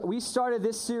We started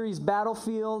this series,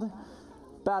 Battlefield,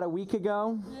 about a week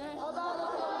ago.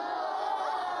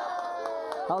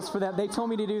 That was for them. They told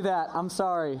me to do that. I'm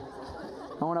sorry.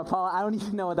 I want to apologize. I don't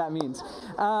even know what that means.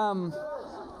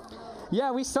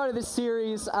 We started this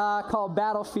series called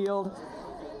Battlefield.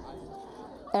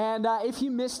 And if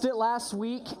you missed it last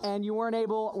week and you weren't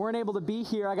able to be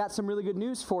here, I got some really good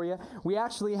news for you. We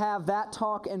actually have that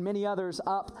talk and many others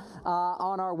up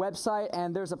on our website,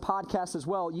 and there's a podcast as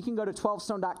well. You can go to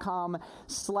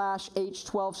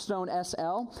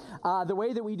 12stone.com/H12StoneSL. The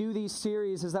way that we do these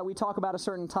series is that we talk about a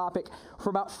certain topic for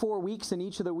about 4 weeks, and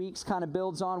each of the weeks kind of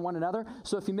builds on one another.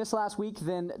 So if you missed last week,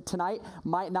 then tonight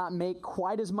might not make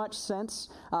quite as much sense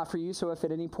for you. So if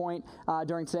at any point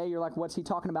during today you're like, what's he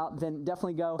talking about, then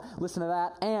definitely go listen to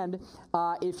that. And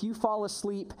if you fall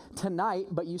asleep tonight,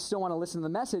 but you still want to listen to the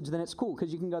message, then it's cool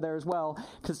because you can go there as well,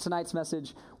 because tonight's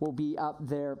message will be up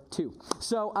there too.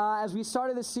 So as we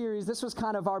started this series, this was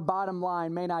kind of our bottom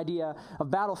line, main idea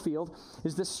of Battlefield,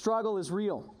 is the struggle is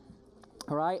real.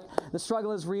 All right? The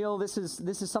struggle is real. This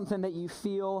is something that you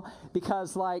feel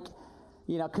because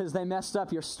because they messed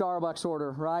up your Starbucks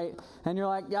order, right? And you're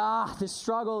like, this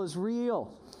struggle is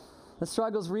real. The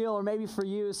struggle's real. Or maybe for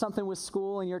you, something with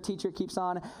school and your teacher keeps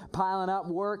on piling up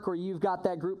work, or you've got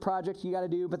that group project you got to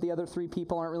do, but the other 3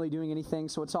 people aren't really doing anything,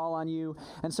 so it's all on you.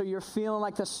 And so you're feeling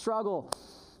like the struggle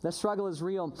is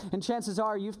real. And chances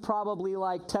are you've probably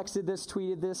texted this,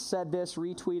 tweeted this, said this,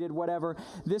 retweeted, whatever.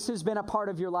 This has been a part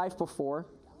of your life before,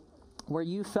 where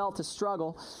you felt a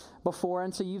struggle before,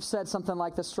 and so you've said something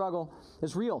like the struggle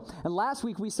is real. And last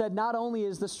week we said not only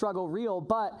is the struggle real,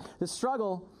 but the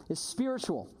struggle is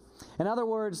spiritual. In other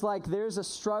words, there's a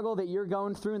struggle that you're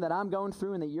going through and that I'm going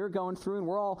through and that you're going through, and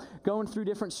we're all going through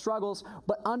different struggles,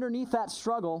 but underneath that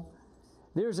struggle,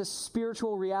 there's a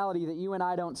spiritual reality that you and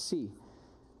I don't see.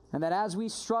 And that as we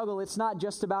struggle, it's not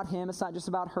just about him, it's not just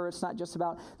about her, it's not just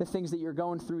about the things that you're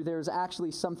going through. There's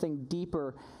actually something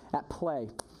deeper at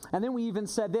play. And then we even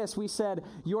said this, we said,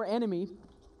 your enemy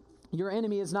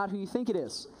is not who you think it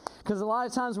is. Because a lot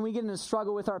of times when we get in a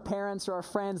struggle with our parents or our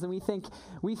friends, then we think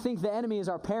the enemy is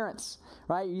our parents,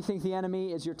 right? You think the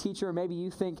enemy is your teacher, or maybe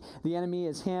you think the enemy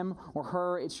is him or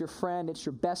her. It's your friend, it's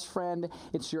your best friend,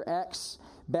 it's your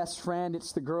ex-best friend,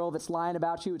 it's the girl that's lying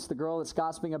about you, it's the girl that's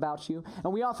gossiping about you.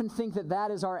 And we often think that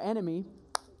that is our enemy,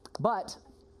 but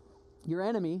your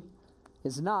enemy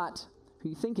is not who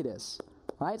you think it is.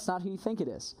 Right? It's not who you think it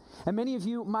is. And many of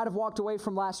you might have walked away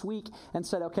from last week and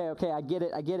said, okay, I get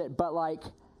it.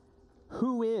 But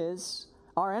who is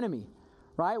our enemy?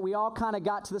 Right? We all kind of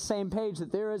got to the same page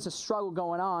that there is a struggle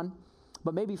going on.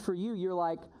 But maybe for you, you're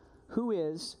like, who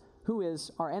is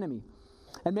our enemy?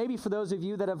 And maybe for those of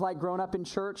you that have grown up in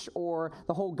church, or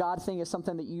the whole God thing is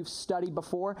something that you've studied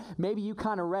before, maybe you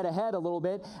kind of read ahead a little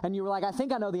bit and you were like, I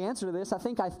think I know the answer to this. I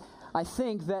think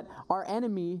that our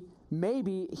enemy,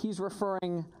 maybe he's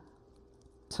referring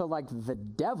to the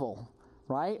devil,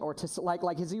 right? Or to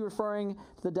is he referring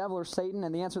to the devil or Satan?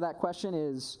 And the answer to that question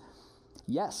is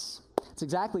yes. It's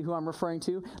exactly who I'm referring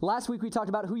to. Last week we talked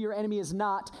about who your enemy is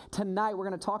not. Tonight we're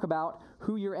going to talk about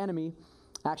who your enemy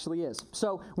actually is.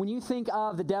 So when you think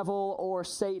of the devil or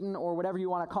Satan or whatever you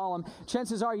want to call him,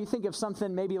 chances are you think of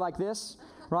something maybe like this,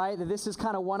 right? That this is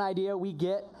kind of one idea we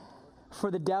get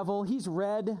for the devil. He's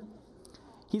red.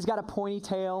 He's got a pointy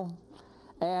tail,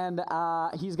 and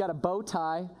he's got a bow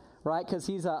tie, right? Because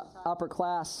he's a upper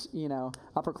class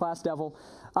devil.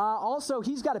 Also,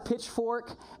 he's got a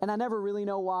pitchfork, and I never really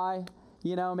know why.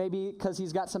 Maybe because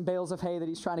he's got some bales of hay that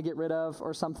he's trying to get rid of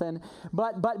or something.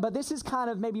 But this is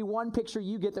kind of maybe one picture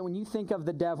you get, that when you think of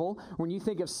the devil, when you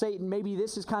think of Satan, maybe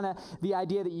this is kind of the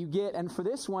idea that you get. And for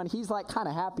this one, he's kind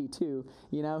of happy too.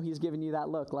 He's giving you that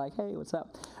look like, hey, what's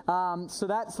up? So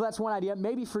that's one idea.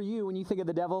 Maybe for you, when you think of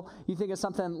the devil, you think of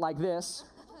something like this.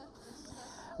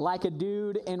 Like a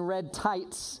dude in red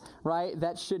tights, right?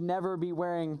 That should never be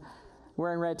wearing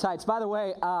red tights. By the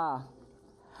way,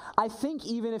 I think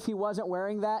even if he wasn't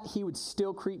wearing that, he would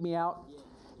still creep me out.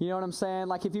 You know what I'm saying?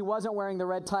 If he wasn't wearing the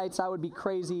red tights, I would be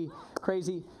crazy.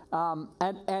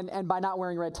 And by not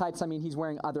wearing red tights, I mean he's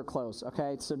wearing other clothes,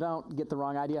 okay? So don't get the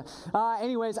wrong idea.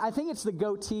 Anyways, I think it's the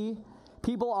goatee.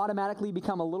 People automatically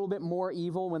become a little bit more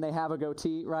evil when they have a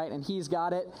goatee, right? And he's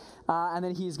got it. And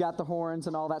then he's got the horns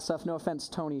and all that stuff. No offense,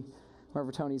 Tony,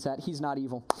 wherever Tony's at. He's not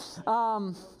evil.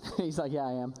 He's like, yeah,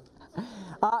 I am.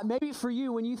 Maybe for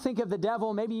you, when you think of the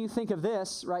devil, maybe you think of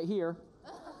this right here,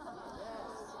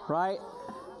 right?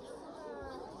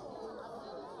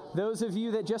 Those of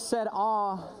you that just said,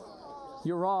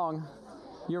 you're wrong.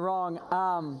 You're wrong.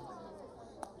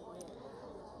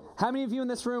 How many of you in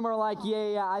this room are like,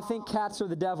 yeah, I think cats are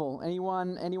the devil?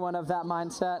 Anyone of that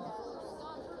mindset?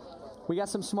 We got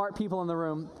some smart people in the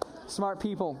room. Smart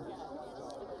people.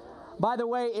 By the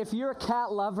way, if you're a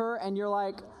cat lover and you're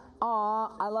like,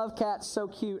 aw, I love cats, so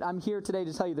cute, I'm here today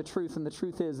to tell you the truth, and the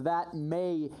truth is that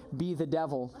may be the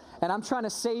devil. And I'm trying to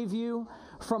save you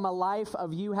from a life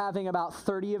of you having about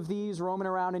 30 of these roaming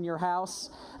around in your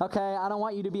house. Okay, I don't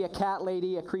want you to be a cat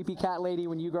lady, a creepy cat lady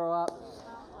when you grow up.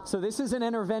 So this is an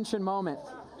intervention moment.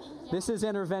 This is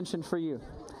intervention for you.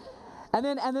 And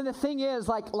then the thing is,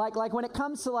 like when it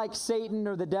comes to like Satan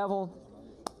or the devil,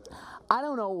 I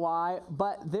don't know why,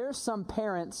 but there's some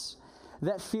parents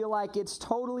that feel like it's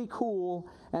totally cool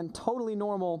and totally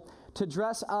normal to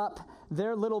dress up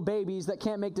their little babies that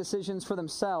can't make decisions for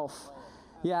themselves.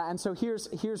 Yeah, and so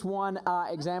here's one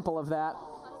example of that.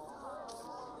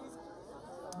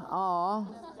 Aw,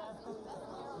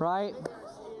 right?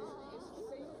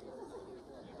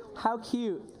 How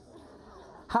cute.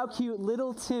 How cute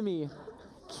little Timmy,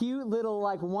 cute little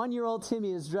like 1-year-old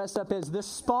Timmy is dressed up as the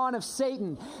spawn of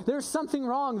Satan. There's something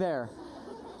wrong there.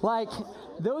 Like,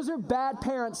 those are bad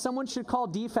parents. Someone should call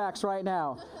DFAX right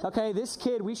now. Okay, this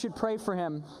kid, we should pray for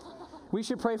him. We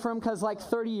should pray for him because like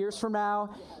 30 years from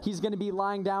now, he's going to be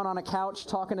lying down on a couch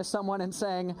talking to someone and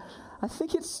saying, I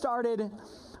think it started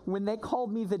when they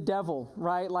called me the devil,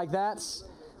 right? Like this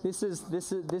is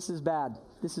bad.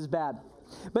 This is bad.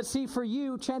 But see, for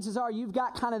you, chances are you've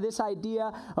got kind of this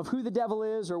idea of who the devil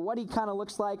is or what he kind of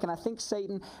looks like, and I think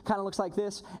Satan kind of looks like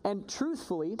this. And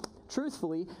truthfully,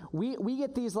 we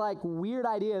get these like weird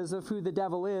ideas of who the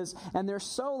devil is, and they're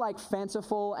so like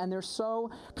fanciful and they're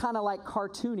so kind of like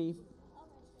cartoony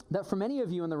that for many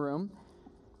of you in the room,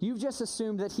 you've just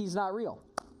assumed that he's not real,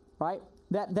 right?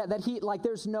 That he, like,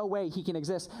 there's no way he can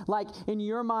exist. Like, in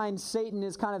your mind, Satan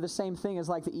is kind of the same thing as,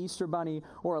 like, the Easter Bunny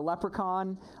or a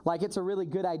leprechaun. Like, it's a really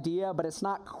good idea, but it's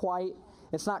not quite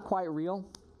real.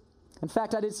 In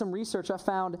fact, I did some research. I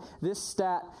found this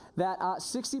stat that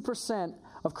 60%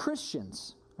 of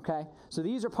Christians, okay, so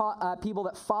these are people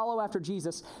that follow after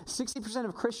Jesus, 60%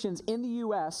 of Christians in the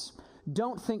U.S.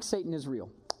 don't think Satan is real.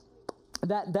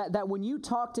 That when you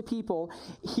talk to people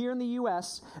here in the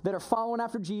U.S. that are following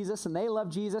after Jesus and they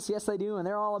love Jesus, yes they do, and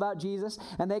they're all about Jesus,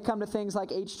 and they come to things like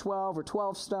H12 or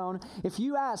 12 Stone, if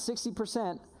you ask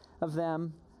 60% of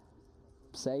them,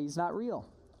 say he's not real.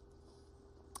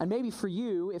 And maybe for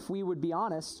you, if we would be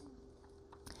honest,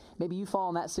 maybe you fall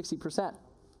in that 60%,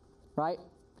 right?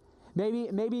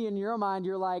 Maybe in your mind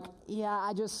you're like,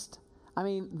 yeah,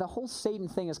 the whole Satan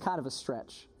thing is kind of a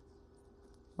stretch,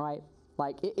 right?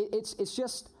 Like, it's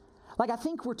just, like, I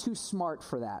think we're too smart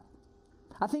for that.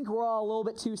 I think we're all a little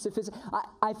bit too sophisticated.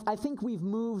 I think we've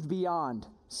moved beyond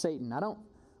Satan. I don't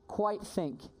quite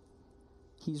think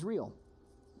he's real.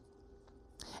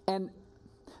 And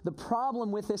the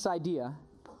problem with this idea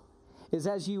is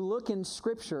as you look in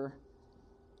Scripture,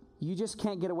 you just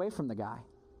can't get away from the guy.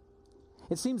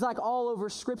 It seems like all over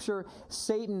Scripture,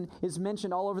 Satan is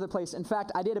mentioned all over the place. In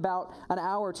fact, I did about an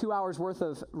hour, 2 hours worth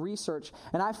of research,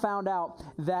 and I found out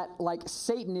that, like,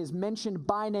 Satan is mentioned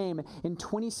by name in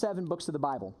 27 books of the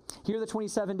Bible. Here are the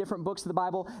 27 different books of the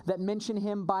Bible that mention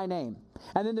him by name.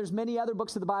 And then there's many other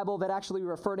books of the Bible that actually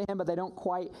refer to him, but they don't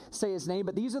quite say his name.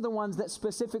 But these are the ones that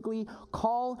specifically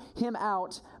call him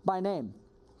out by name.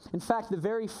 In fact, the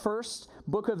very first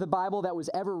book of the Bible that was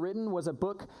ever written was a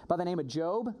book by the name of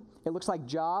Job. It looks like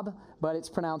Job, but it's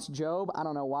pronounced Job. I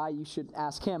don't know why. You should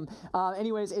ask him.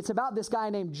 Anyways, it's about this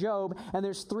guy named Job, and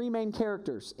there's 3 main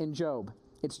characters in Job.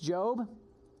 It's Job,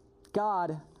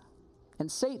 God,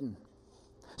 and Satan.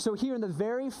 So here in the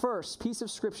very first piece of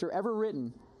Scripture ever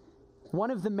written, one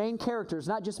of the main characters,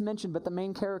 not just mentioned, but the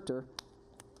main character,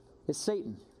 is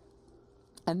Satan.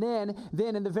 And then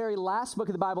in the very last book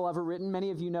of the Bible ever written, many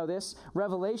of you know this,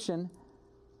 Revelation,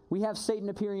 we have Satan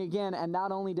appearing again, and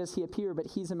not only does he appear, but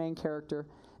he's a main character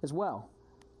as well.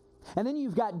 And then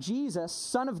you've got Jesus,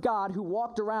 Son of God, who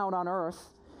walked around on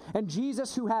earth, and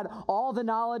Jesus, who had all the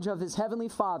knowledge of his heavenly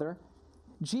Father.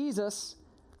 Jesus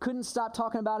couldn't stop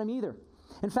talking about him either.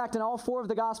 In fact, in all 4 of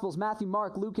the Gospels, Matthew,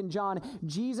 Mark, Luke, and John,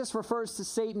 Jesus refers to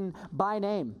Satan by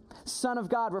name. Son of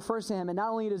God refers to him. And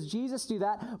not only does Jesus do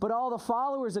that, but all the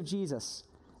followers of Jesus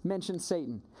mention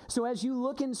Satan. So as you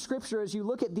look in Scripture, as you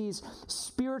look at these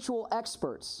spiritual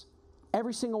experts,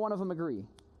 every single one of them agree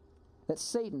that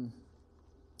Satan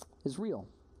is real.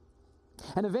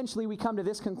 And eventually we come to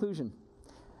this conclusion,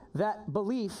 that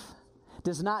belief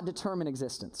does not determine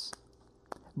existence.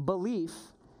 Belief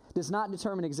does not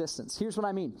determine existence. Here's what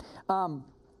I mean.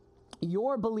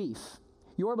 Your belief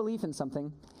in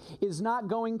something is not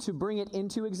going to bring it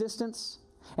into existence,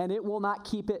 and it will not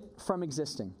keep it from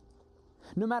existing.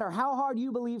 No matter how hard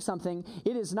you believe something,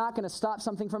 it is not going to stop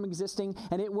something from existing,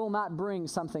 and it will not bring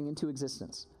something into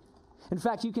existence. In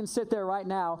fact, you can sit there right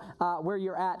now where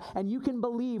you're at, and you can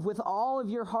believe with all of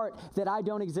your heart that I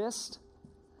don't exist,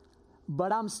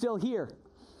 but I'm still here.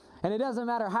 And it doesn't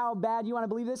matter how bad you want to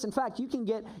believe this. In fact, you can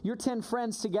get your 10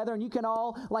 friends together, and you can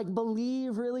all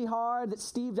believe really hard that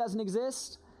Steve doesn't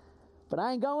exist, but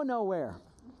I ain't going nowhere,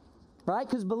 right?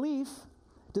 Because belief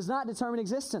does not determine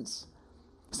existence.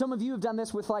 Some of you have done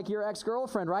this with your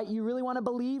ex-girlfriend, right? You really want to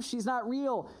believe she's not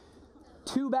real.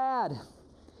 Too bad.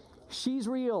 She's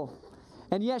real.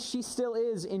 And yes, she still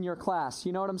is in your class.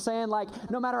 You know what I'm saying?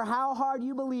 No matter how hard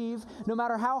you believe, no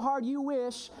matter how hard you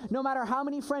wish, no matter how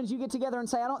many friends you get together and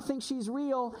say, I don't think she's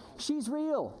real, she's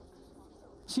real.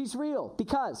 She's real.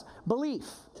 Because belief,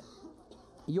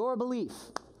 your belief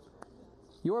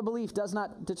does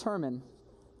not determine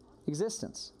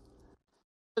existence.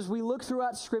 As we look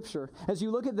throughout Scripture, as you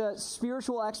look at the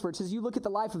spiritual experts, as you look at the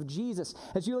life of Jesus,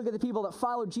 as you look at the people that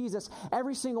followed Jesus,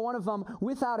 every single one of them,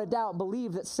 without a doubt,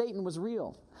 believed that Satan was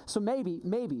real. So maybe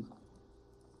the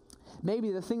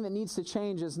thing that needs to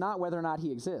change is not whether or not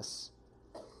he exists,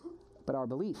 but our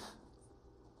belief.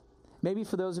 Maybe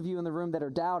for those of you in the room that are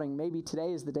doubting, maybe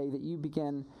today is the day that you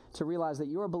begin to realize that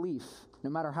your belief, no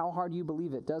matter how hard you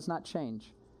believe it, does not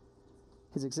change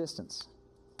his existence.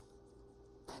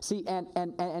 See, and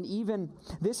even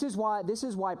this is why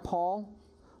Paul,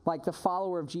 the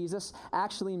follower of Jesus,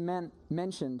 actually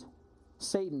mentioned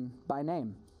Satan by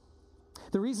name.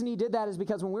 The reason he did that is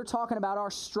because when we're talking about our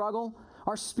struggle,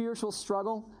 our spiritual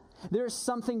struggle, there's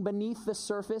something beneath the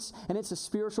surface, and it's a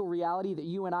spiritual reality that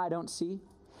you and I don't see.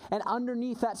 And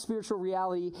underneath that spiritual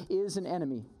reality is an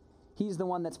enemy. He's the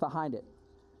one that's behind it.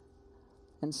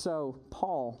 And so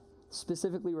Paul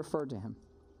specifically referred to him.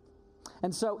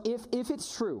 And so if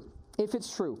it's true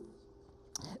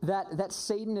that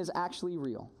Satan is actually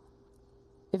real,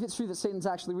 if it's true that Satan's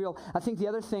actually real, I think the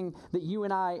other thing that you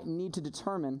and I need to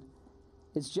determine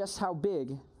is just how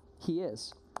big he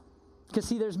is. Because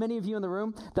see, there's many of you in the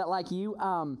room that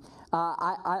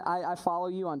I follow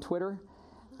you on Twitter.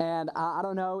 And I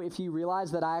don't know if you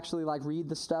realize that I actually read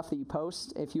the stuff that you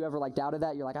post. If you ever doubted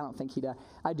that, you're I don't think he does.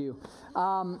 I do.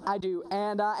 I do.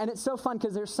 And it's so fun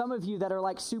because there's some of you that are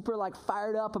super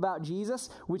fired up about Jesus,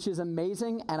 which is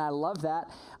amazing, and I love that.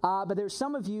 But there's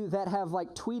some of you that have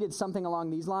tweeted something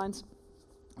along these lines,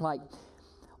 like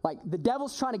the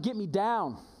devil's trying to get me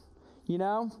down,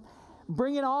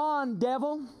 Bring it on,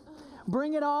 devil.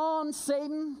 Bring it on,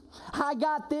 Satan. I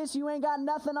got this. You ain't got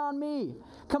nothing on me.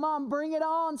 Come on, bring it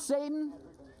on, Satan.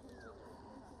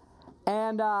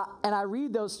 And I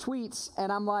read those tweets,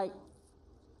 and I'm I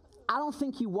don't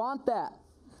think you want that.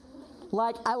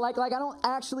 I don't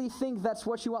actually think that's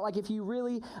what you want. If you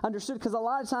really understood, because a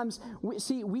lot of times we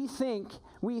think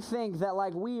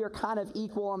that we are kind of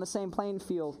equal on the same playing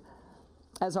field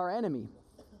as our enemy.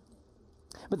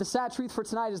 But the sad truth for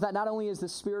tonight is that not only is the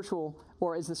struggle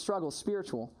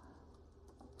spiritual,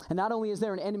 and not only is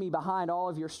there an enemy behind all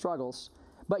of your struggles,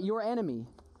 but your enemy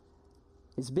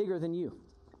is bigger than you.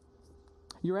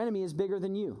 Your enemy is bigger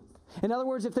than you. In other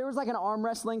words, if there was an arm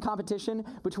wrestling competition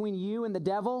between you and the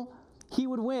devil, he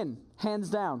would win, hands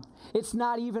down. It's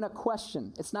not even a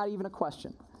question. It's not even a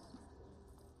question.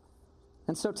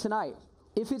 And so tonight,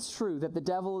 if it's true that the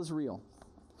devil is real,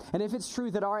 and if it's true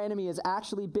that our enemy is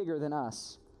actually bigger than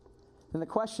us, then the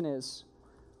question is,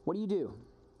 what do you do?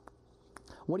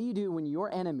 What do you do when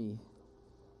your enemy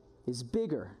is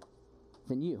bigger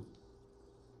than you?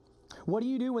 What do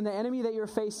you do when the enemy that you're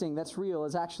facing that's real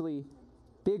is actually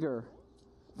bigger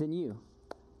than you?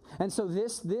 And so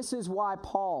this is why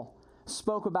Paul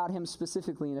spoke about him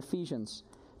specifically in Ephesians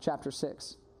chapter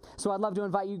 6. So I'd love to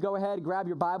invite you, go ahead, grab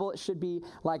your Bible. It should be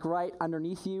right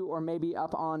underneath you or maybe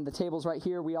up on the tables right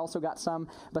here. We also got some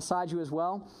beside you as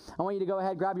well. I want you to go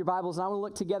ahead, grab your Bibles, and I want to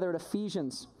look together at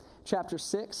Ephesians chapter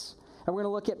 6. And we're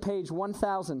going to look at page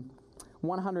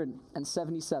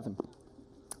 1177.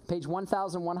 Page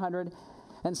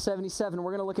 1177,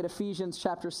 we're going to look at Ephesians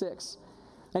chapter 6.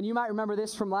 And you might remember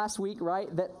this from last week,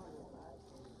 right? That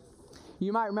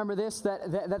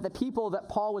the people that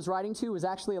Paul was writing to was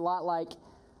actually a lot like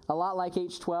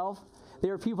H12. They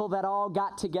were people that all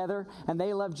got together and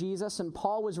they loved Jesus, and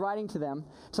Paul was writing to them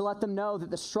to let them know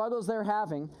that the struggles they're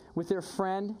having with their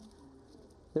friend,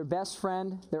 their best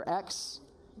friend, their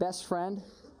ex-best friend,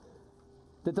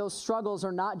 that those struggles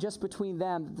are not just between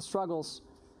them, that the struggles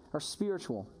are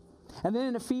spiritual. And then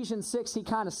in Ephesians 6, he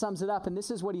kind of sums it up, and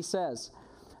this is what he says.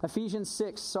 Ephesians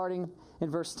 6, starting in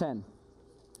verse 10.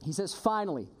 He says,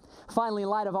 finally, in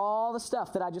light of all the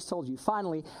stuff that I just told you,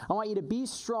 finally, I want you to be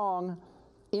strong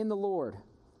in the Lord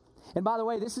And by the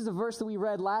way, this is a verse that we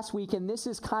read last week, and this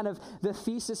is kind of the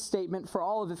thesis statement for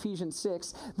all of Ephesians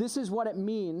 6. This is what it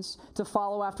means to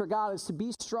follow after God, is to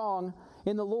be strong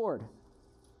in the Lord.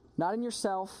 Not in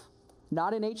yourself,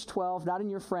 not in H12, not in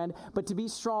your friend, but to be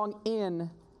strong in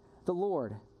the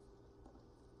Lord.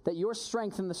 That your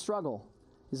strength in the struggle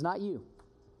is not you.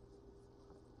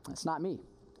 It's not me.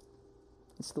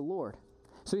 It's the Lord.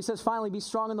 So he says, finally, be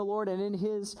strong in the Lord and in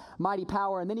his mighty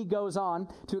power. And then he goes on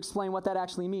to explain what that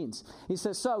actually means. He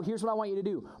says, so here's what I want you to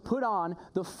do. Put on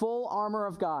the full armor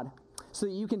of God so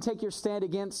that you can take your stand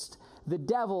against the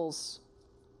devil's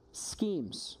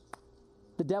schemes.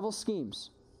 The devil's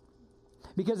schemes.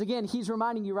 Because again, he's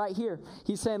reminding you right here.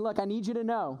 He's saying, look, I need you to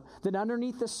know that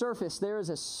underneath the surface, there is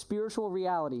a spiritual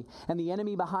reality. And the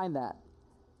enemy behind that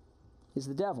is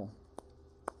the devil.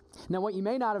 Now, what you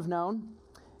may not have known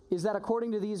is that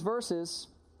according to these verses,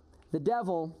 the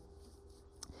devil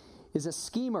is a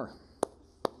schemer.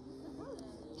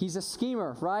 He's a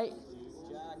schemer, right?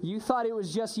 You thought it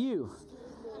was just you.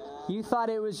 You thought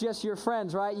it was just your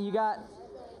friends, right? You got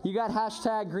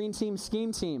hashtag green team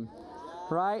scheme team,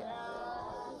 right?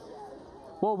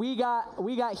 Well, we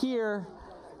got here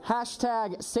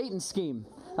hashtag Satan scheme,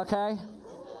 okay?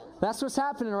 That's what's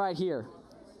happening right here.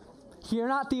 You're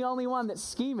not the only one that's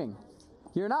scheming.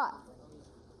 You're not.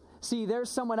 See, there's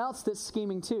someone else that's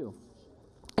scheming too.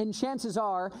 And chances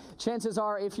are,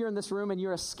 if you're in this room and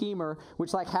you're a schemer,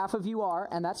 which like half of you are,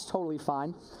 and that's totally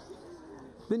fine,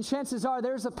 then chances are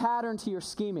there's a pattern to your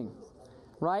scheming,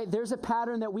 right? There's a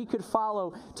pattern that we could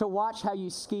follow to watch how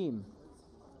you scheme.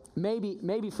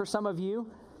 Maybe for some of you,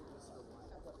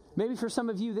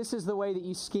 this is the way that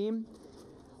you scheme,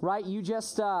 right? You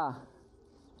just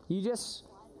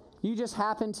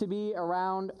happen to be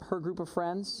around her group of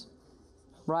friends,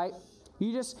 right?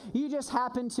 You just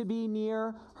happen to be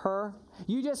near her.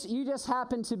 You just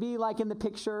happen to be like in the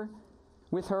picture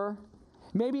with her.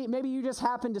 Maybe you just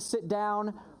happen to sit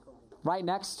down right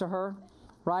next to her,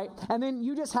 right? And then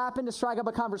you just happen to strike up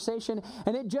a conversation,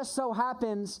 and it just so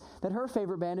happens that her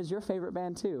favorite band is your favorite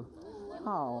band too.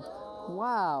 Oh,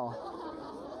 wow.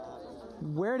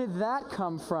 Where did that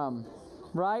come from,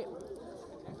 right?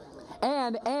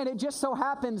 And it just so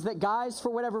happens that, guys,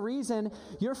 for whatever reason,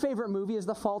 your favorite movie is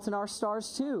The Fault in Our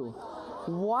Stars too.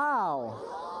 Wow.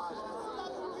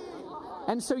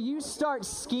 And so you start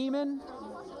scheming.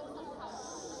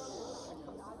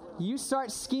 You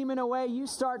start scheming away. You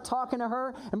start talking to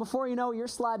her. And before you know it, you're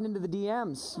sliding into the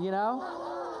DMs, you know?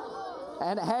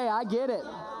 And hey, I get it.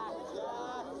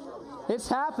 It's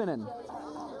happening.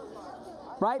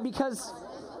 Right? Because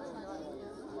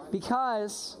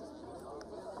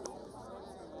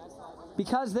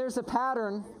there's a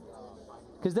pattern,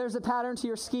 to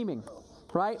your scheming,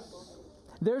 right?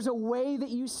 There's a way that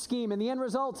you scheme, and the end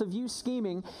result of you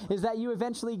scheming is that you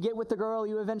eventually get with the girl,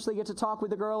 you eventually get to talk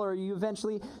with the girl, or you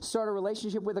eventually start a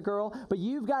relationship with a girl, but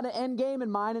you've got an end game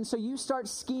in mind, and so you start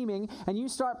scheming, and you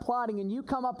start plotting, and you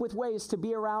come up with ways to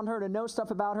be around her, to know stuff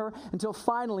about her, until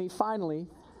finally,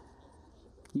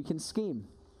 you can scheme.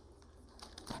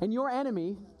 And your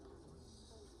enemy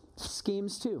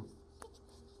schemes too.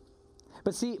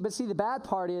 But see, the bad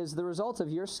part is the result of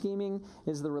your scheming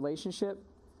is the relationship,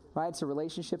 right? It's a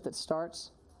relationship that starts.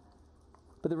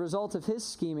 But the result of his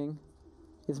scheming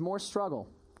is more struggle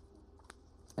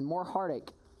and more heartache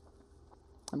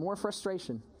and more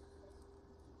frustration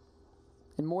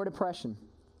and more depression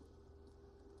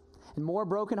and more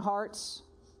broken hearts,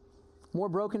 more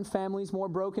broken families, more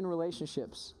broken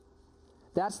relationships.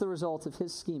 That's the result of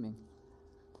his scheming.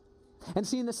 And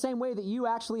see, in the same way that you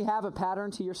actually have a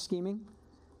pattern to your scheming,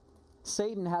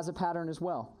 Satan has a pattern as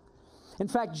well. In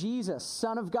fact, Jesus,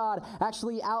 Son of God,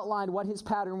 actually outlined what his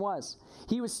pattern was.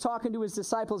 He was talking to his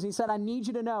disciples. He said, I need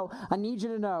you to know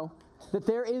that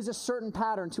there is a certain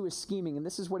pattern to his scheming. And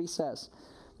this is what he says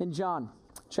in John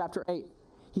chapter 8.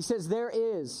 He says, there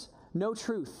is no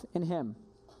truth in him.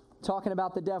 Talking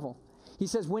about the devil. He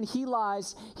says, when he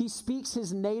lies, he speaks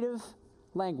his native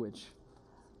language.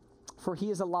 For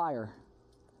he is a liar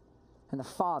and the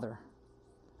father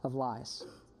of lies.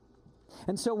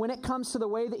 And so when it comes to the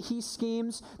way that he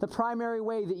schemes, the primary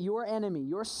way that your enemy,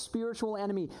 your spiritual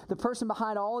enemy, the person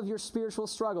behind all of your spiritual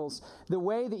struggles, the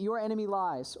way that your enemy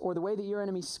lies or the way that your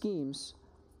enemy schemes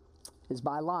is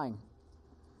by lying.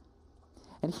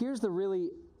 And here's the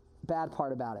really bad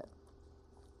part about it.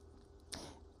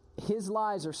 His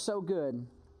lies are so good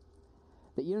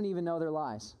that you don't even know they're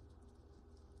lies.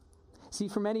 See,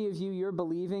 for many of you, you're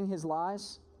believing his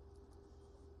lies,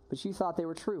 but you thought they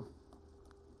were true.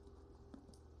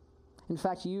 In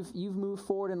fact, you've moved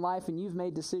forward in life and you've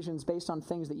made decisions based on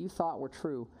things that you thought were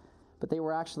true, but they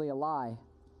were actually a lie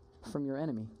from your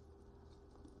enemy.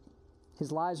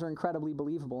 His lies are incredibly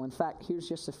believable. In fact, here's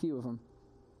just a few of them.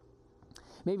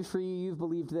 Maybe for you, you've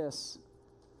believed this: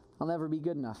 I'll never be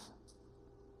good enough.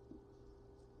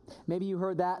 Maybe you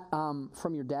heard that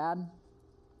from your dad.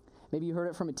 Maybe you heard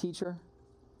it from a teacher.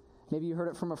 Maybe you heard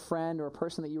it from a friend or a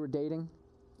person that you were dating.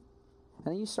 And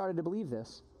then you started to believe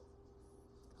this: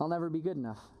 I'll never be good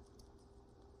enough.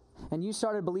 And you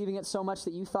started believing it so much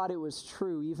that you thought it was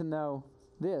true, even though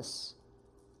this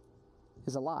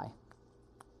is a lie.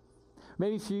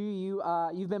 Maybe for you,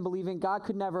 you've been believing God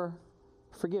could never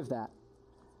forgive that.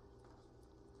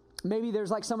 Maybe there's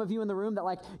like some of you in the room that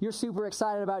like you're super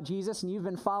excited about Jesus and you've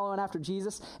been following after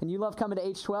Jesus and you love coming to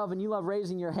H12 and you love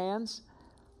raising your hands,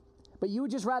 but you would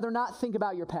just rather not think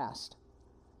about your past,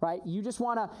 right? You just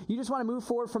want to move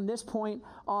forward from this point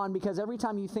on, because every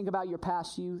time you think about your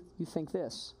past, you think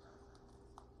this: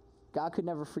 God could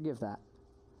never forgive that.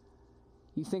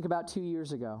 You think about 2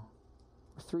 years ago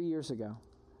or 3 years ago,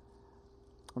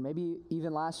 or maybe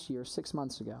even last year, 6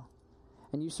 months ago,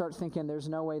 and you start thinking there's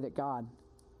no way that God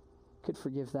could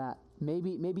forgive that.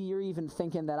 Maybe you're even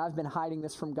thinking that I've been hiding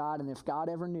this from God, and if God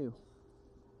ever knew,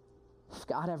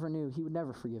 He would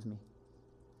never forgive me.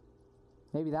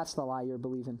 Maybe that's the lie you're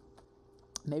believing.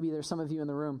 Maybe there's some of you in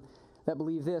the room that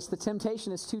believe this: the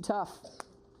temptation is too tough.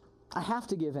 I have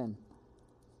to give in.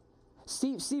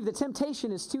 Steve, the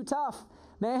temptation is too tough,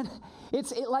 man.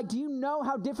 Do you know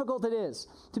how difficult it is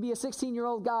to be a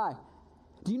 16-year-old guy?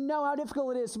 Do you know how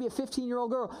difficult it is to be a 15-year-old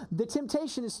girl? The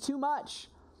temptation is too much.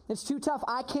 It's too tough.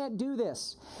 I can't do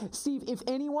this. Steve, if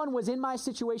anyone was in my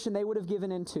situation, they would have given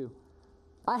in too.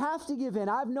 I have to give in.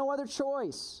 I have no other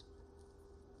choice.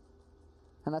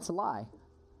 And that's a lie.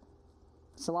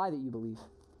 It's a lie that you believe.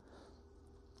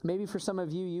 Maybe for some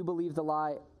of you, you believe the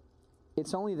lie,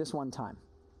 it's only this one time.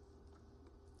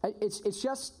 It's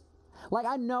just, like,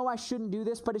 I know I shouldn't do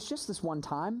this, but it's just this one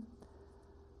time.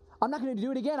 I'm not going to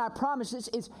do it again, I promise.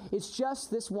 It's just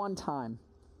this one time.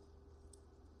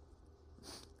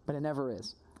 But it never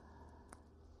is.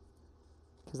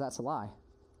 Because that's a lie.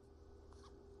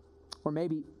 Or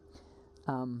maybe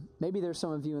there's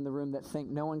some of you in the room that think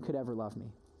no one could ever love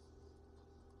me.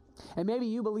 And maybe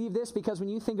you believe this because when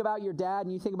you think about your dad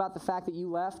and you think about the fact that you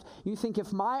left, you think,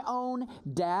 if my own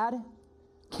dad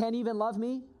can't even love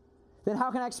me, then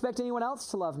how can I expect anyone else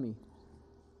to love me?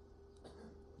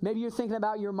 Maybe you're thinking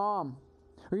about your mom.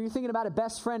 Or you're thinking about a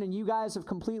best friend and you guys have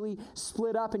completely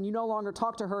split up and you no longer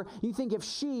talk to her. You think, if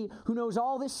she, who knows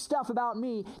all this stuff about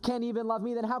me, can't even love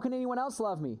me, then how can anyone else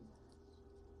love me?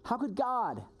 How could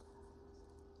God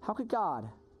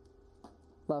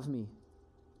love me?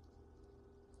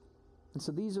 And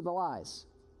so these are the lies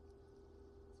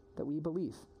that we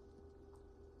believe.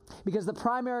 Because the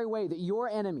primary way that your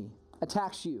enemy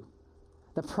attacks you,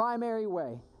 the primary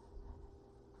way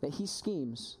that he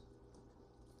schemes,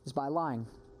 is by lying.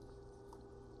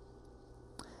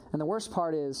 And the worst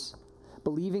part is,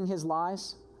 believing his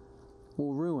lies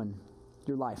will ruin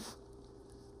your life.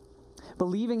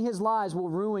 Believing his lies will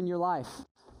ruin your life.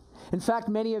 In fact,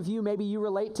 many of you, maybe you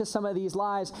relate to some of these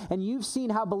lies, and you've seen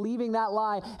how believing that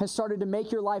lie has started to make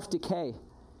your life decay.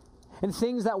 And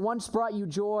things that once brought you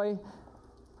joy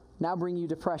now bring you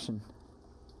depression.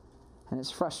 And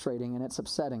it's frustrating and it's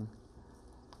upsetting.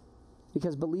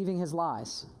 Because believing his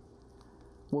lies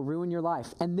will ruin your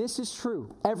life. And this is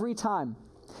true every time.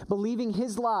 Believing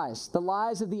his lies, the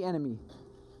lies of the enemy,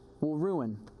 will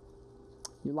ruin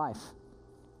your life.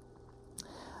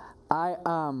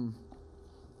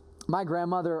 My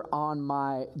grandmother on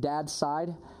my dad's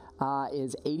side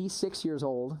is 86 years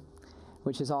old,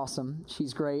 which is awesome.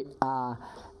 She's great.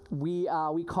 We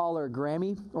call her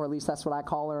Grammy, or at least that's what I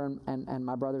call her, and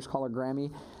my brothers call her Grammy.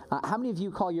 How many of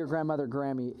you call your grandmother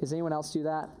Grammy? Does anyone else do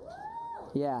that?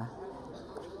 Yeah.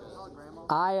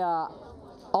 I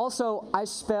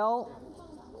spell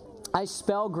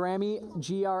Grammy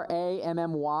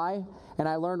Grammy, and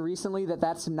I learned recently that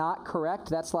that's not correct.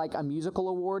 That's like a musical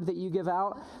award that you give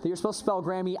out, that you're supposed to spell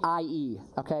Grammy IE,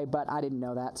 okay? But I didn't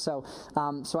know that, so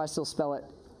I still spell it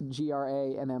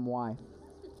Grammy.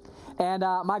 And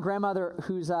my grandmother,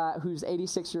 who's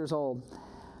 86 years old,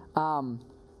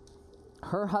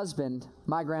 her husband,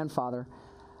 my grandfather,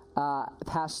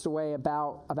 passed away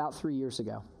about 3 years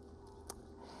ago.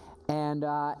 And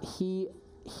he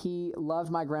loved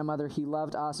my grandmother. He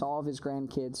loved us, all of his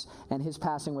grandkids. And his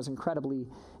passing was incredibly,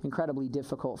 incredibly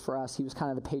difficult for us. He was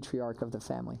kind of the patriarch of the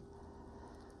family.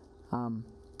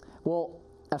 Well,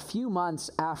 a few months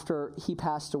after he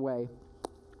passed away,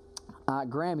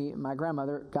 Grammy, my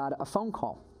grandmother, got a phone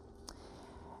call.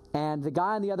 And the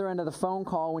guy on the other end of the phone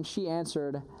call, when she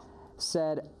answered,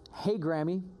 said, "Hey,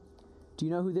 Grammy, do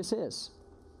you know who this is?"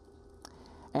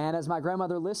 And as my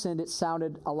grandmother listened, it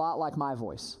sounded a lot like my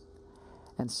voice.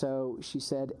 And so she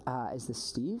said, is this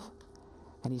Steve?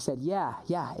 And he said, yeah,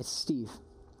 it's Steve.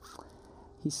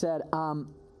 He said,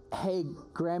 hey,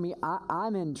 Grammy,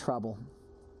 I'm in trouble.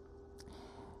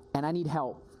 And I need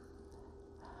help.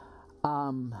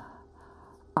 I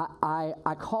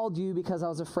called you because I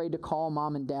was afraid to call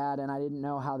Mom and Dad, and I didn't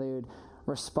know how they would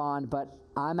respond. But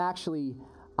I'm actually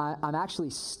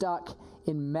stuck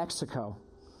in Mexico.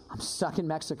 I'm stuck in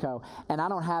Mexico, and I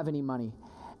don't have any money,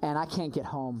 and I can't get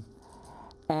home.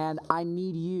 And I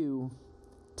need you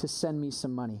to send me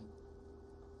some money.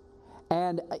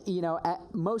 And,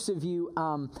 most of you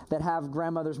that have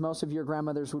grandmothers, most of your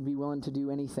grandmothers would be willing to do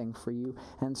anything for you.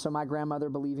 And so my grandmother,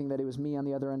 believing that it was me on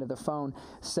the other end of the phone,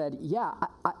 said, yeah,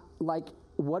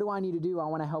 what do I need to do? I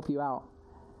want to help you out.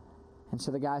 And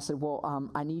so the guy said, well,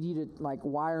 I need you to,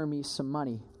 wire me some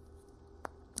money.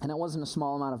 And it wasn't a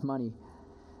small amount of money.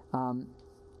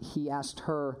 He asked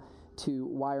her to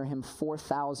wire him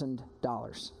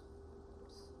 $4,000.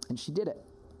 And she did it.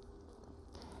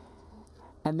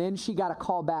 And then she got a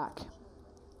call back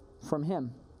from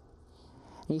him.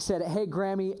 And he said, hey,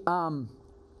 Grammy,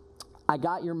 I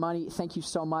got your money. Thank you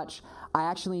so much. I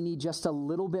actually need just a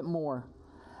little bit more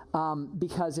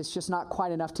because it's just not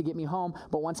quite enough to get me home.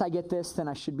 But once I get this, then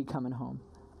I should be coming home.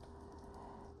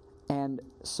 And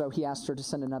so he asked her to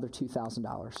send another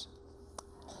 $2,000.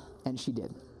 And she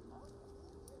did.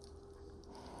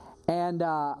 And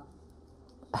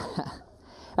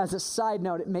as a side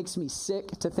note, it makes me sick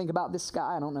to think about this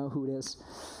guy. I don't know who it is.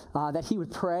 That he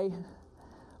would prey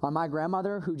on my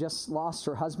grandmother who just lost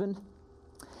her husband.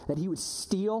 That he would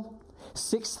steal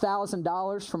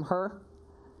 $6,000 from her.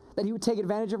 That he would take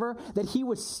advantage of her. That he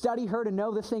would study her to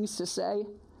know the things to say.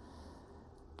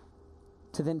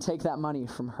 To then take that money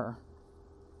from her.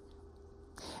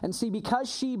 And see,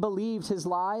 because she believed his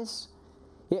lies,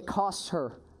 it cost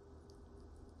her.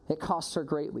 It cost her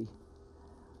greatly.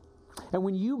 And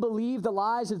when you believe the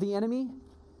lies of the enemy,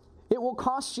 it will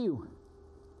cost you.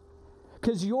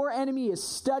 Because your enemy is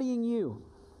studying you.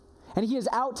 And he is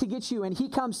out to get you. And he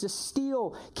comes to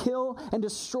steal, kill, and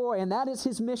destroy. And that is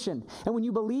his mission. And when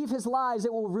you believe his lies,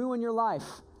 it will ruin your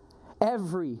life.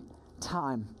 Every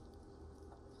time.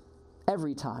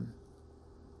 Every time.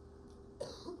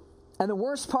 And the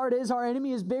worst part is our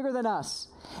enemy is bigger than us.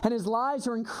 And his lies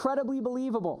are incredibly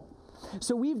believable.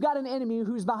 So we've got an enemy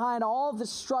who's behind all of the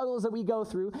struggles that we go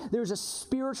through. There's a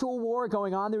spiritual war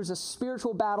going on. There's a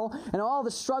spiritual battle. And all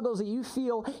the struggles that you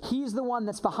feel, he's the one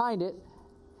that's behind it.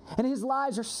 And his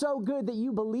lies are so good that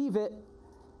you believe it.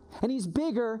 And he's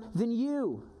bigger than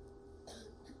you.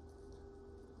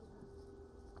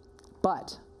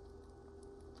 But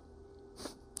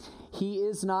he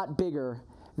is not bigger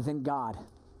than God.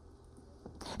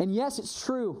 And yes, it's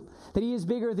true that he is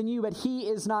bigger than you, but he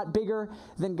is not bigger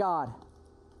than God.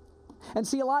 And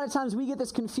see, a lot of times we get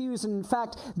this confused, and in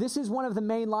fact, this is one of the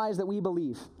main lies that we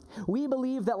believe. We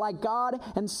believe that God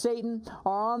and Satan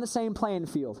are on the same playing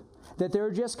field, that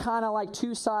they're just kind of like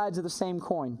two sides of the same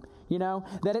coin.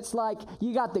 That it's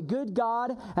you got the good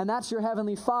God, and that's your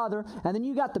heavenly Father, and then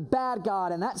you got the bad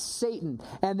God, and that's Satan.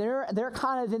 And they're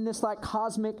kind of in this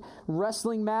cosmic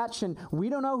wrestling match, and we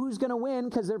don't know who's going to win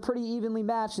because they're pretty evenly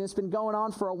matched, and it's been going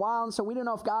on for a while, and so we don't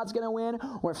know if God's going to win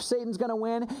or if Satan's going to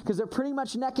win because they're pretty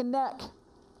much neck and neck.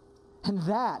 And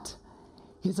that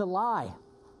is a lie.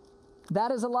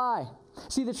 That is a lie.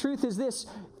 See, the truth is this: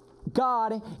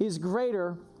 God is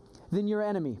greater than your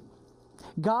enemy.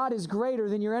 God is greater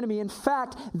than your enemy. In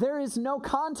fact, there is no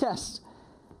contest.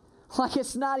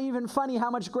 It's not even funny how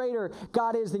much greater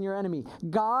God is than your enemy.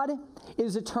 God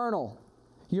is eternal.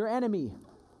 Your enemy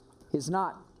is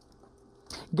not.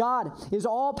 God is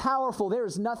all powerful. There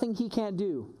is nothing he can't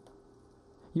do.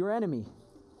 Your enemy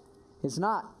is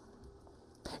not.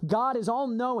 God is all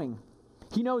knowing.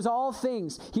 He knows all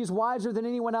things. He is wiser than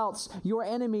anyone else. Your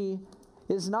enemy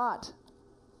is not.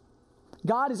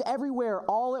 God is everywhere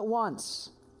all at once,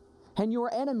 and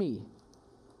your enemy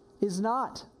is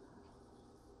not.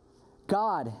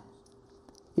 God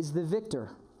is the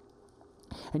victor,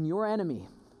 and your enemy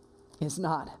is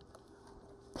not.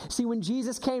 See, when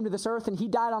Jesus came to this earth and he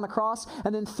died on the cross,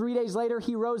 and then 3 days later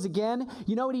he rose again,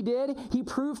 you know what he did? He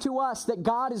proved to us that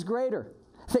God is greater,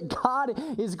 that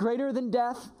God is greater than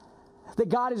death, that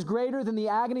God is greater than the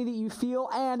agony that you feel,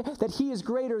 and that he is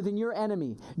greater than your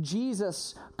enemy.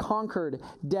 Jesus conquered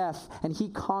death, and he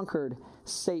conquered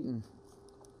Satan.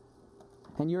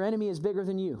 And your enemy is bigger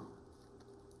than you.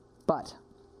 But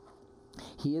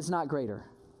he is not greater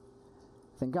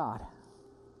than God.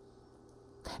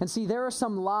 And see, there are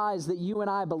some lies that you and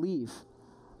I believe.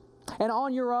 And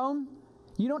on your own,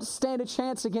 You don't stand a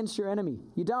chance against your enemy.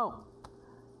 You don't.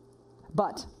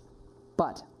 But,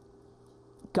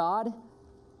 God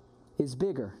is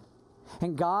bigger,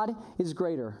 and God is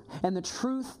greater, and the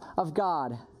truth of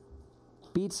God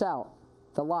beats out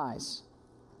the lies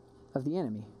of the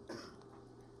enemy.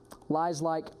 Lies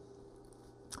like,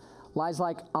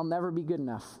 I'll never be good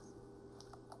enough.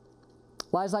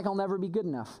 Lies like, I'll never be good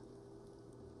enough.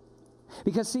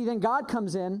 Because see, then God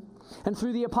comes in, and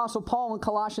through the Apostle Paul in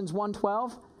Colossians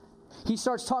 1:12, he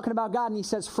starts talking about God, and he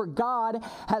says, for God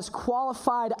has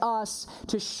qualified us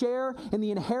to share in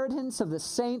the inheritance of the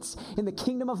saints in the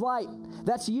kingdom of light.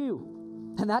 That's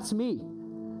you, and that's me.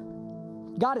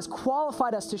 God has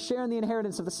qualified us to share in the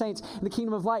inheritance of the saints in the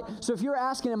kingdom of light. So if you're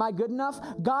asking, am I good enough?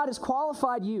 God has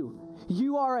qualified you.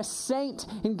 You are a saint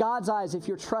in God's eyes if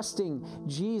you're trusting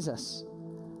Jesus.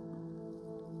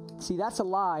 See, that's a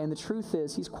lie, and the truth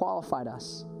is He's qualified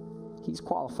us. He's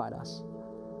qualified us.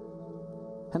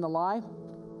 And the lie,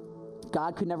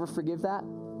 God could never forgive that.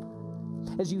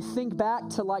 As you think back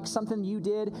to like something you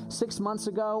did 6 months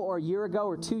ago or a year ago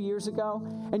or 2 years ago,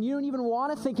 and you don't even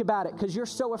want to think about it because you're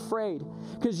so afraid,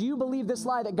 because you believe this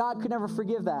lie that God could never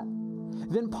forgive that.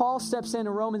 Then Paul steps in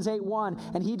Romans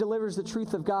 8:1, and he delivers the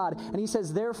truth of God. And he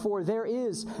says, therefore, there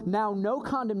is now no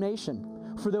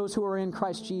condemnation for those who are in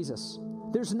Christ Jesus.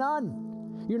 There's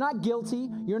none. You're not guilty.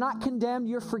 You're not condemned.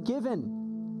 You're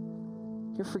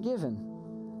forgiven. You're forgiven.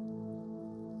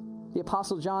 The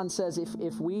Apostle John says,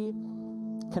 if we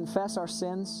confess our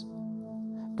sins,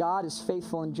 God is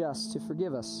faithful and just to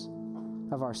forgive us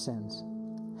of our sins.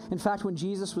 In fact, when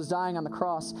Jesus was dying on the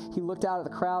cross, he looked out at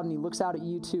the crowd and he looks out at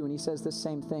you too, and he says this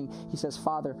same thing. He says,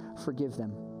 Father, forgive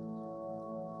them.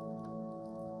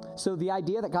 So the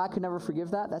idea that God could never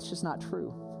forgive that, that's just not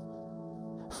true.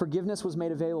 Forgiveness was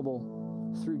made available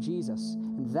through Jesus,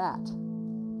 and that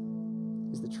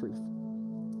is the truth.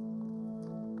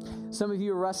 Some of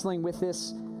you are wrestling with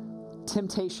this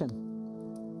temptation.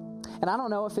 And I don't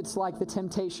know if it's like the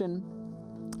temptation,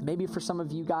 maybe for some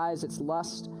of you guys it's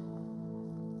lust,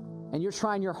 and you're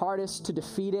trying your hardest to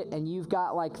defeat it, and you've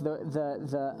got like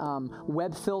the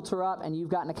web filter up, and you've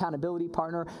got an accountability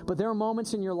partner. But there are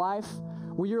moments in your life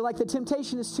where you're like, the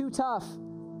temptation is too tough.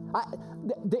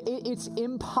 It's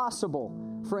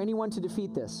impossible for anyone to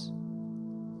defeat this.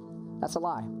 That's a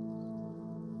lie.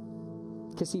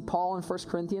 Because see, Paul in 1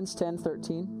 Corinthians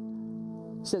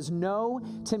 10:13 says, no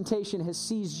temptation has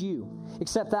seized you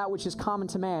except that which is common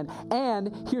to man.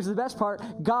 And here's the best part,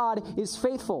 God is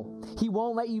faithful. He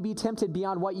won't let you be tempted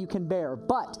beyond what you can bear.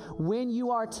 But when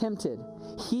you are tempted,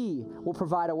 He will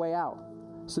provide a way out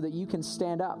so that you can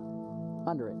stand up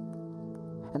under it.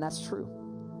 And that's true.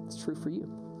 It's true for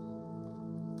you.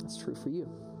 It's true for you.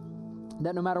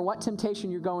 That no matter what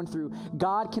temptation you're going through,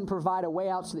 God can provide a way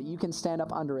out so that you can stand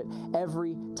up under it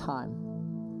every time.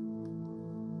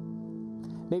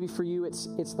 Maybe for you, it's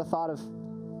the thought of,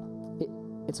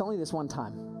 it's only this one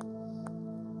time.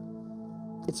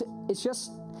 It's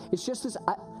just this,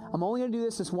 I'm only going to do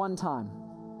this one time.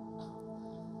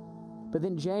 But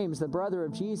then James, the brother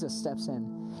of Jesus, steps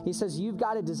in. He says, you've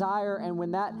got a desire, and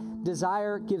when that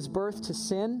desire gives birth to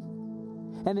sin,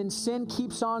 and then sin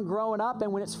keeps on growing up,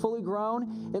 and when it's fully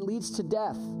grown, it leads to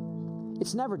death.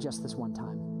 It's never just this one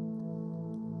time.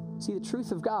 See, the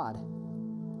truth of God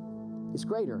is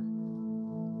greater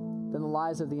than the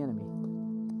lies of the enemy.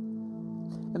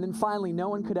 And then finally, no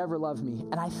one could ever love me.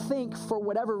 And I think, for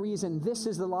whatever reason, this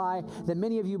is the lie that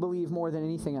many of you believe more than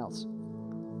anything else.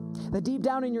 That deep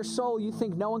down in your soul, you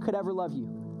think no one could ever love you.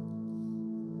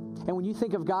 And when you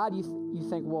think of God, you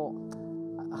think, well,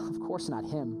 of course not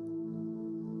Him.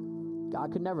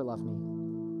 God could never love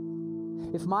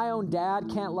me. If my own dad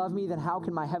can't love me, then how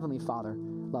can my Heavenly Father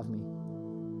love me?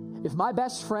 If my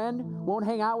best friend won't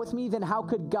hang out with me, then how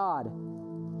could God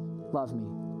love me?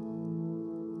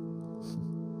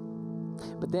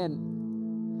 But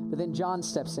then John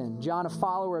steps in. John, a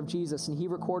follower of Jesus, and he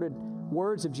recorded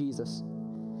words of Jesus.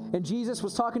 And Jesus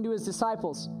was talking to His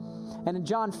disciples. And in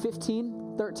John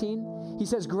 15:13, He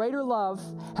says, greater love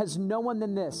has no one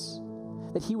than this,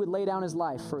 that He would lay down His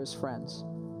life for His friends.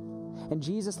 And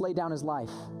Jesus laid down His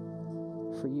life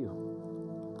for you.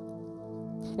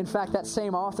 In fact, that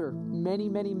same author, many,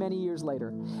 many, many years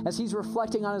later, as he's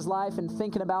reflecting on his life and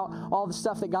thinking about all the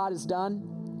stuff that God has done,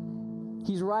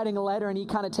 he's writing a letter, and he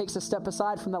kind of takes a step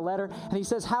aside from the letter, and he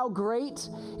says, how great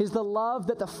is the love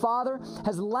that the Father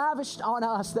has lavished on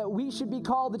us, that we should be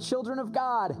called the children of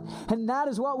God. And that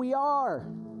is what we are.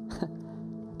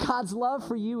 God's love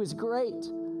for you is great.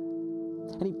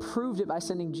 And He proved it by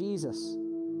sending Jesus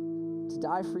to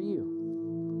die for you.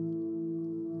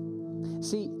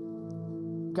 See,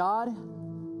 God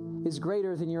is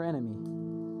greater than your enemy.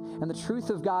 And the truth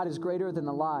of God is greater than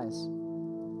the lies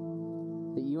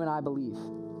that you and I believe.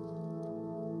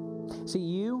 See,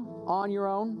 you, on your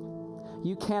own,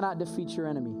 you cannot defeat your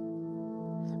enemy.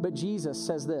 But Jesus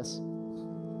says this.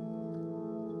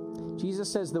 Jesus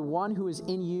says the one who is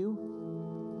in you,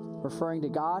 referring to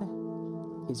God,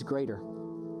 is greater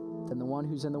than the one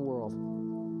who's in the world.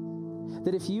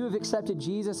 That if you have accepted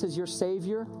Jesus as your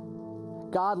Savior,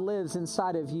 God lives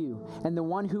inside of you, and the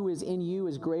one who is in you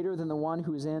is greater than the one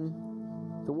who is in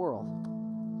the world.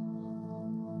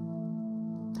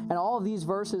 And all of these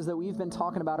verses that we've been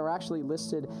talking about are actually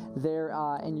listed there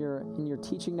in your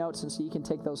teaching notes, and so you can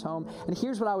take those home. And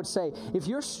here's what I would say. If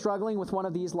you're struggling with one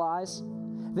of these lies,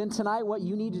 then tonight what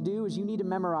you need to do is you need to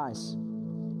memorize.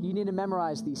 You need to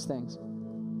memorize these things.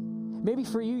 Maybe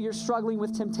for you, you're struggling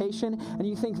with temptation and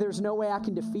you think there's no way I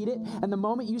can defeat it. And the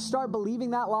moment you start believing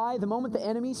that lie, the moment the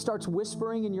enemy starts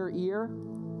whispering in your ear,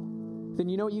 then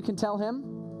you know what you can tell him?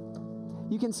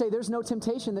 You can say, there's no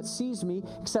temptation that seized me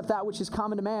except that which is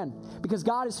common to man. Because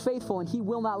God is faithful and he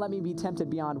will not let me be tempted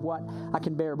beyond what I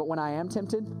can bear. But when I am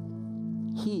tempted,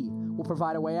 he will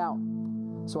provide a way out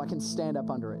so I can stand up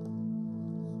under it.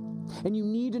 And you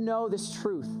need to know this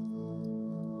truth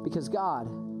because God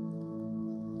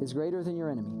is greater than your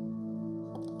enemy.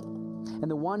 And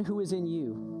the one who is in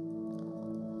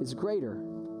you is greater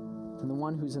than the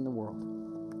one who's in the world.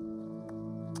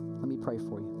 Let me pray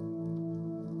for you.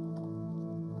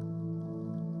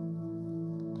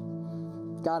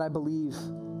 God, I believe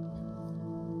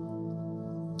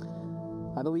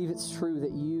it's true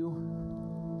that you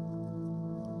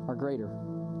are greater.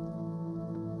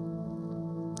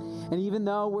 And even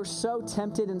though we're so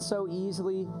tempted and so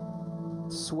easily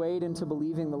swayed into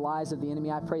believing the lies of the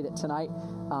enemy, I pray that tonight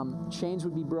chains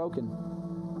would be broken.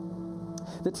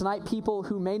 That tonight people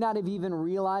who may not have even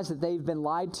realized that they've been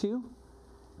lied to,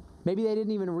 maybe they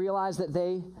didn't even realize that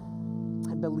they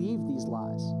had believed these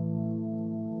lies,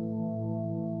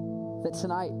 that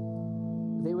tonight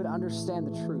they would understand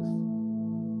the truth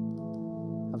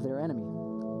of their enemy.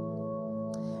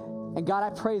 And God, I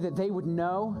pray that they would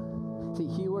know that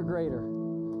you are greater,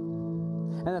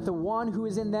 and that the one who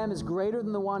is in them is greater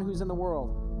than the one who's in the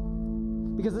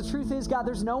world. Because the truth is, God,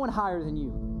 there's no one higher than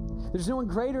you. There's no one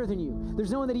greater than you.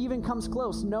 There's no one that even comes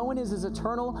close. No one is as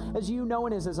eternal as you. No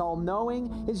one is as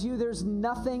all-knowing as you. There's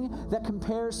nothing that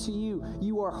compares to you.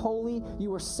 You are holy.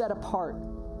 You are set apart.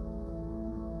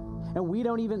 And we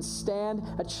don't even stand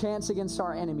a chance against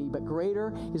our enemy, but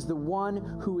greater is the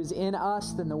one who is in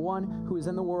us than the one who is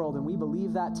in the world. And we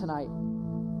believe that tonight.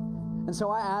 And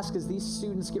so I ask, as these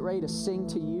students get ready to sing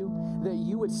to you, that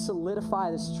you would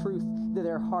solidify this truth to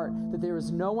their heart, that there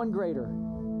is no one greater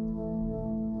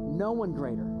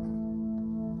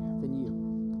than you.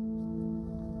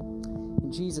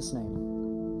 In Jesus' name.